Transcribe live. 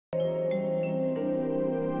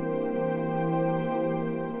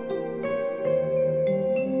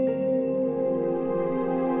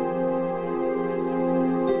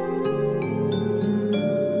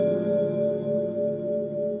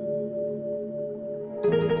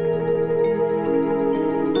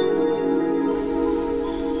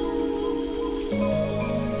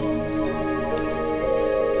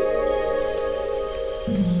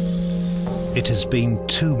It has been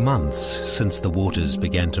 2 months since the waters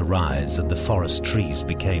began to rise and the forest trees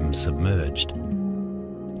became submerged.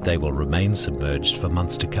 They will remain submerged for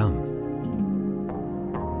months to come.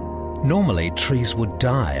 Normally, trees would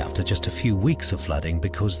die after just a few weeks of flooding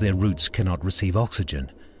because their roots cannot receive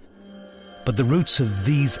oxygen. But the roots of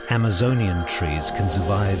these Amazonian trees can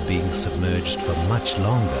survive being submerged for much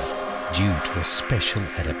longer due to a special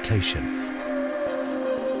adaptation.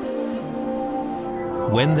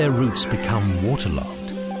 When their roots become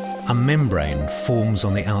waterlogged, a membrane forms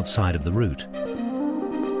on the outside of the root.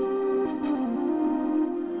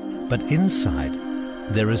 But inside,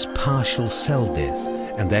 there is partial cell death,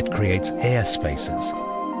 and that creates air spaces.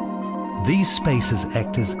 These spaces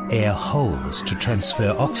act as air holes to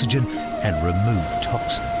transfer oxygen and remove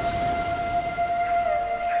toxins.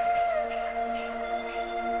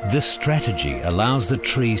 This strategy allows the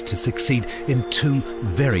trees to succeed in 2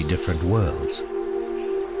 very different worlds.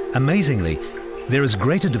 Amazingly, there is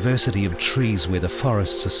greater diversity of trees where the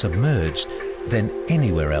forests are submerged than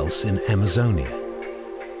anywhere else in Amazonia.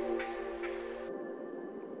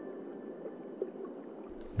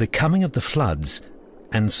 The coming of the floods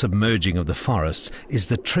and submerging of the forests is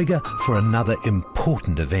the trigger for another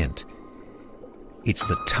important event. It's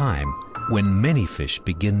the time when many fish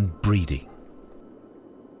begin breeding.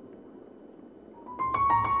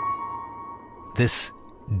 This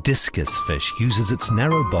discus fish uses its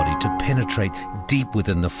narrow body to penetrate deep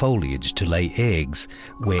within the foliage to lay eggs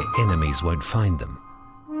where enemies won't find them.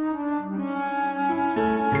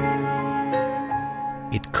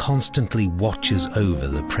 It constantly watches over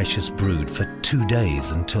the precious brood for 2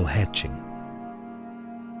 days until hatching.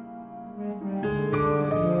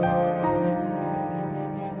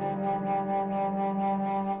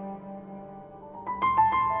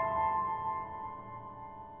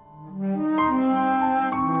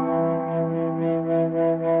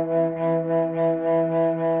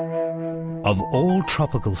 Of all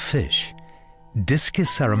tropical fish,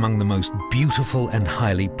 discus are among the most beautiful and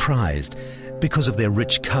highly prized because of their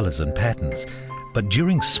rich colors and patterns. But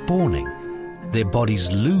during spawning, their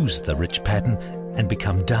bodies lose the rich pattern and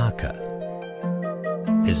become darker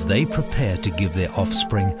as they prepare to give their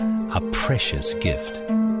offspring a precious gift.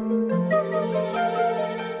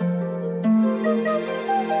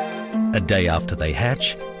 A day after they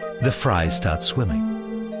hatch, the fries start swimming.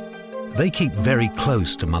 They keep very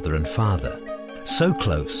close to mother and father, so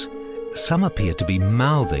close, some appear to be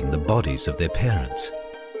mouthing the bodies of their parents.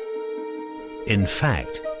 In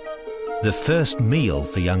fact, the first meal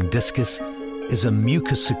for young discus is a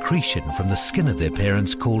mucus secretion from the skin of their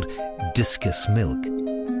parents called discus milk.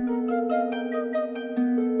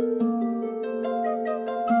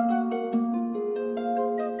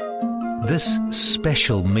 This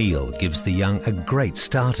special meal gives the young a great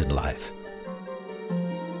start in life.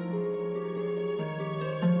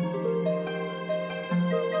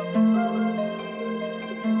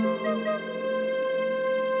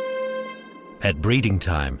 At breeding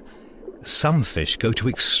time, some fish go to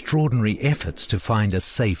extraordinary efforts to find a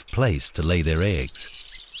safe place to lay their eggs.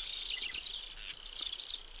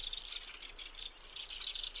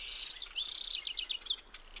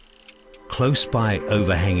 Close by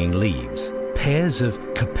overhanging leaves, pairs of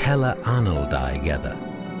Capella arnoldi gather.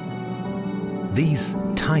 These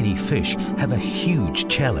tiny fish have a huge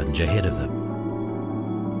challenge ahead of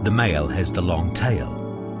them. The male has the long tail.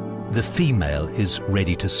 The female is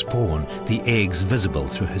ready to spawn, the eggs visible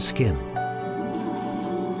through her skin.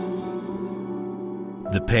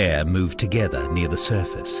 The pair move together near the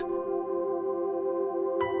surface,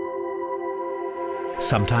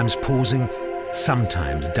 sometimes pausing,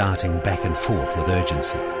 sometimes darting back and forth with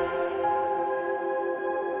urgency.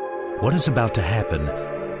 What is about to happen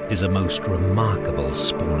is a most remarkable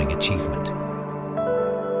spawning achievement.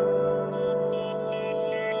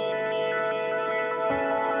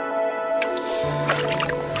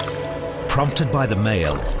 Prompted by the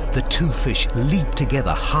male, the 2 fish leap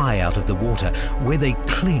together high out of the water, where they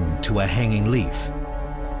cling to a hanging leaf.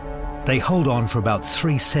 They hold on for about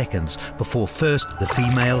 3 seconds before first the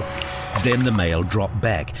female, then the male drop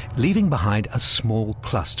back, leaving behind a small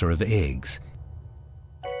cluster of eggs.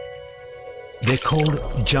 They're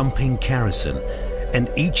called jumping characin, and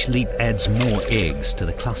each leap adds more eggs to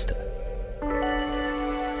the cluster.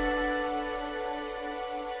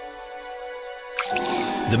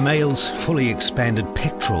 The male's fully expanded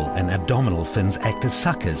pectoral and abdominal fins act as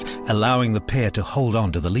suckers, allowing the pair to hold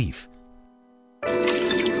on to the leaf.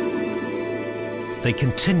 They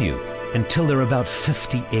continue until there are about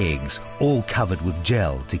 50 eggs, all covered with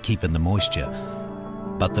gel to keep in the moisture.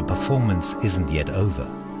 But the performance isn't yet over.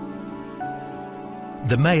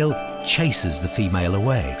 The male chases the female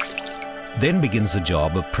away. Then begins the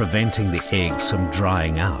job of preventing the eggs from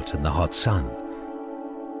drying out in the hot sun.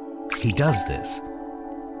 He does this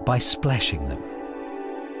by splashing them.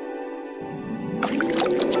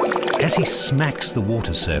 As he smacks the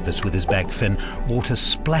water surface with his back fin, water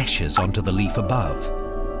splashes onto the leaf above.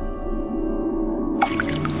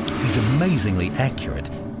 He's amazingly accurate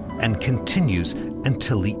and continues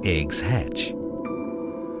until the eggs hatch.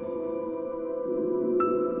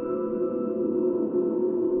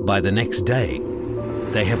 By the next day,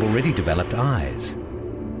 they have already developed eyes.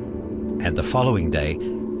 And the following day,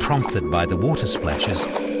 prompted by the water splashes,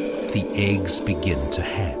 the eggs begin to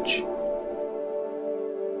hatch.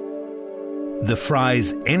 The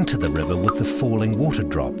fries enter the river with the falling water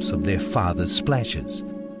drops of their father's splashes.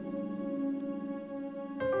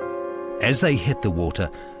 As they hit the water,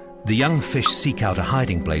 the young fish seek out a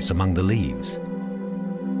hiding place among the leaves.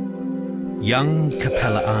 Young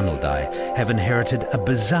Capella arnoldi have inherited a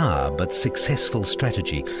bizarre but successful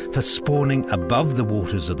strategy for spawning above the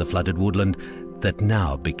waters of the flooded woodland that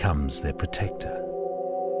now becomes their protector.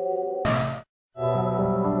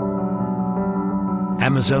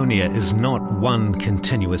 Amazonia is not one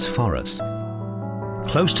continuous forest.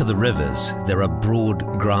 Close to the rivers, there are broad,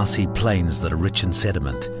 grassy plains that are rich in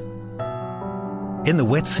sediment. In the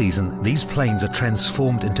wet season, these plains are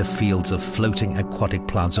transformed into fields of floating aquatic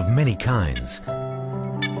plants of many kinds.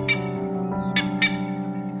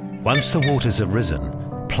 Once the waters have risen,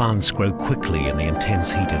 plants grow quickly in the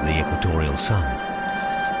intense heat of the equatorial sun.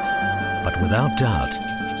 But without doubt,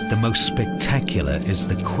 the most spectacular is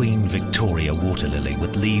the Queen Victoria water lily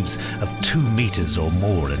with leaves of 2 meters or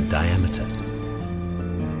more in diameter.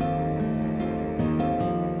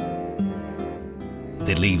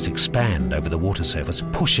 Their leaves expand over the water surface,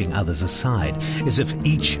 pushing others aside, as if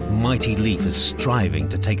each mighty leaf is striving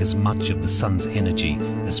to take as much of the sun's energy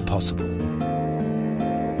as possible.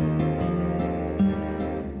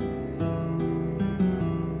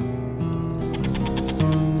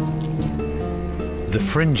 The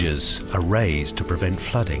fringes are raised to prevent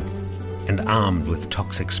flooding and armed with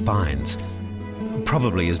toxic spines,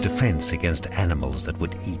 probably as defense against animals that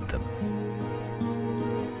would eat them.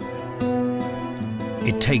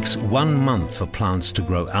 It takes 1 month for plants to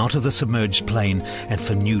grow out of the submerged plain and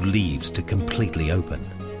for new leaves to completely open.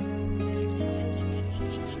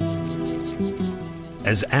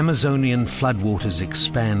 As Amazonian floodwaters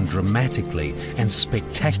expand dramatically and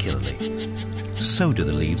spectacularly, so do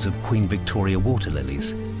the leaves of Queen Victoria water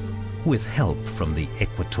lilies, with help from the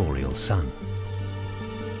equatorial sun.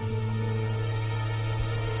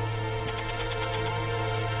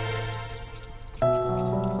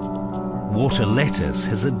 Water lettuce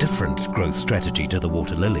has a different growth strategy to the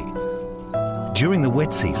water lily. During the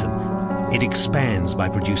wet season, it expands by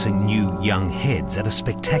producing new young heads at a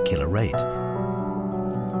spectacular rate.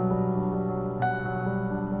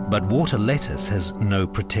 But water lettuce has no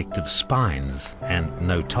protective spines and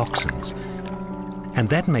no toxins, and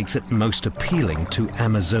that makes it most appealing to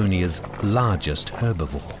Amazonia's largest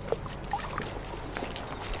herbivore.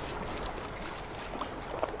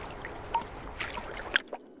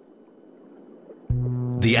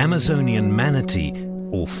 The Amazonian manatee,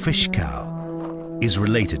 or fish cow, is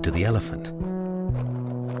related to the elephant.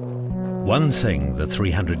 One thing the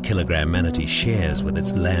 300-kilogram manatee shares with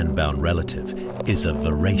its land-bound relative is a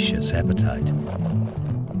voracious appetite.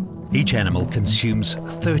 Each animal consumes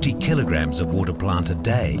 30 kilograms of water plant a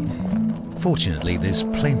day. Fortunately, there's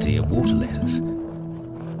plenty of water lettuce.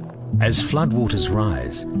 As floodwaters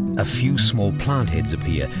rise, a few small plant heads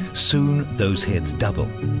appear. Soon those heads double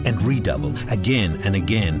and redouble again and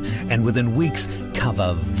again, and within weeks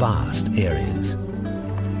cover vast areas.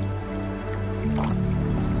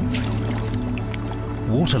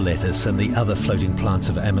 Water lettuce and the other floating plants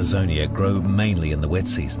of Amazonia grow mainly in the wet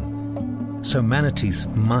season. So manatees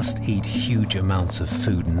must eat huge amounts of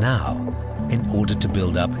food now in order to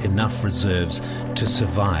build up enough reserves to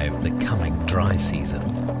survive the coming dry season.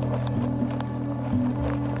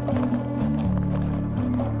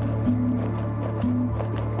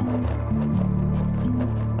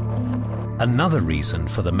 Another reason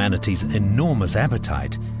for the manatee's enormous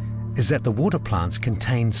appetite is that the water plants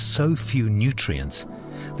contain so few nutrients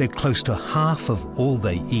that close to half of all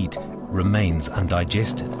they eat remains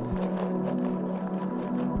undigested.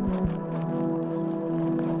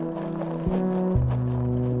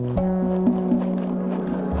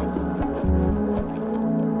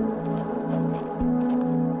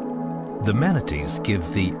 The manatees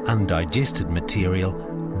give the undigested material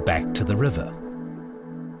back to the river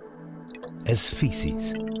as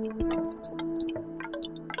feces.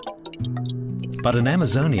 But in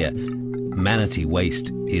Amazonia, manatee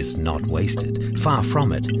waste is not wasted. Far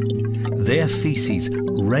from it. Their feces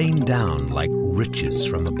rain down like riches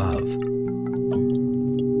from above.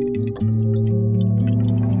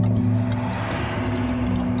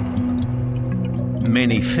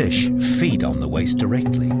 Many fish feed on the waste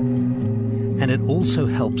directly, and it also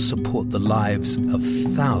helps support the lives of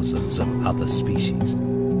thousands of other species.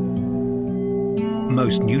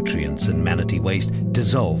 Most nutrients in manatee waste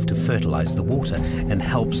dissolve to fertilize the water and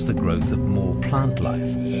helps the growth of more plant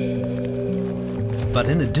life. But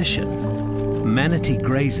in addition, manatee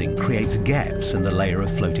grazing creates gaps in the layer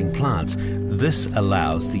of floating plants. This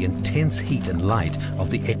allows the intense heat and light of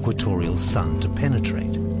the equatorial sun to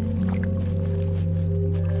penetrate.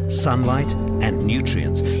 Sunlight and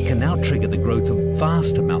nutrients can now trigger the growth of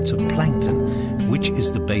vast amounts of plankton, which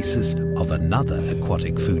is the basis of another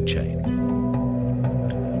aquatic food chain.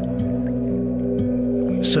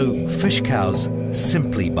 So fish cows,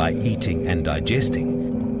 simply by eating and digesting,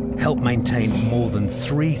 help maintain more than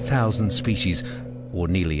 3,000 species, or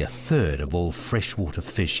nearly a third of all freshwater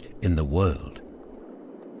fish in the world.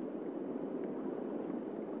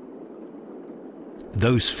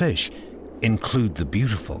 Those fish include the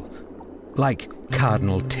beautiful, like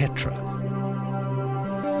cardinal tetra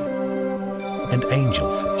and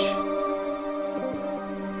angelfish.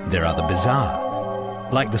 There are the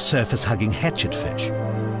bizarre, like the surface-hugging hatchetfish.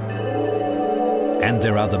 And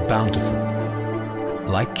there are the bountiful,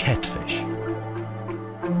 like catfish.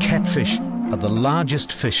 Catfish are the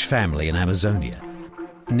largest fish family in Amazonia.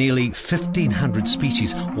 Nearly 1,500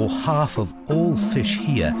 species, or half of all fish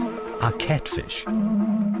here, are catfish.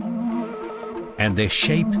 And their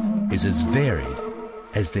shape is as varied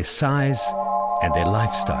as their size and their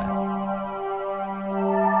lifestyle.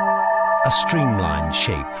 A streamlined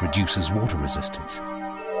shape reduces water resistance.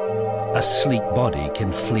 A sleek body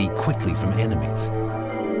can flee quickly from enemies.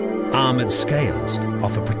 Armored scales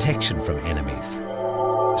offer protection from enemies.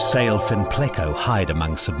 Sailfin pleco hide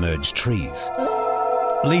among submerged trees.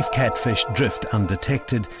 Leaf catfish drift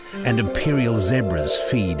undetected, and imperial zebras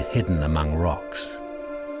feed hidden among rocks.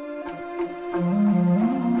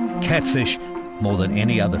 Catfish, more than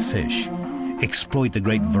any other fish, exploit the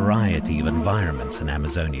great variety of environments in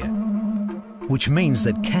Amazonia, which means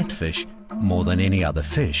that catfish, more than any other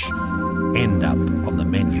fish, end up on the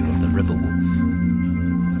menu of the river wolf.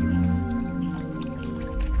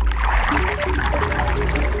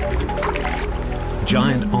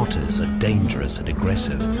 Giant otters are dangerous and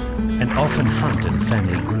aggressive, and often hunt in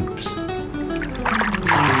family groups.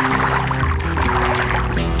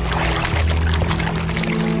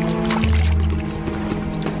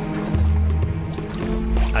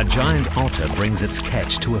 A giant otter brings its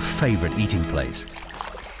catch to a favorite eating place.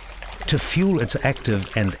 To fuel its active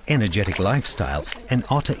and energetic lifestyle, an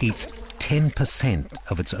otter eats 10%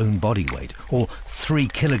 of its own body weight, or 3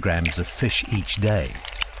 kilograms of fish each day.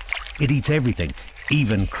 It eats everything,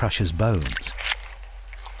 even crushes bones.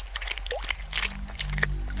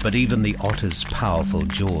 But even the otter's powerful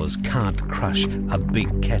jaws can't crush a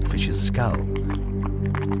big catfish's skull.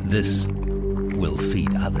 This will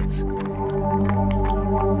feed others.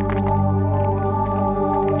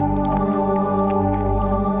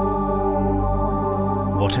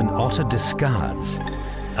 What an otter discards,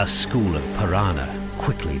 a school of piranha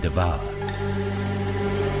quickly devour.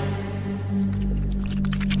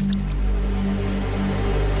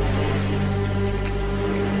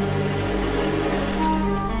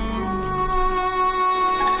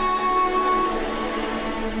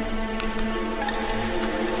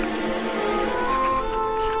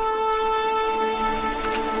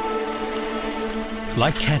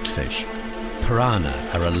 Like catfish, piranha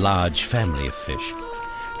are a large family of fish.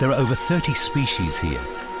 There are over 30 species here.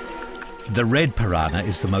 The red piranha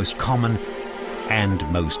is the most common and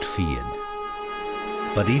most feared.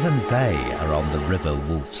 But even they are on the river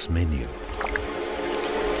wolf's menu.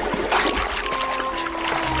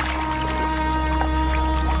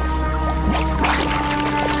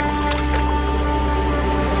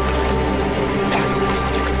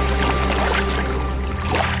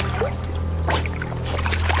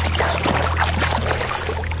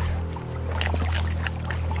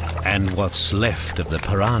 And what's left of the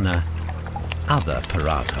piranha, other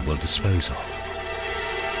piranha will dispose of.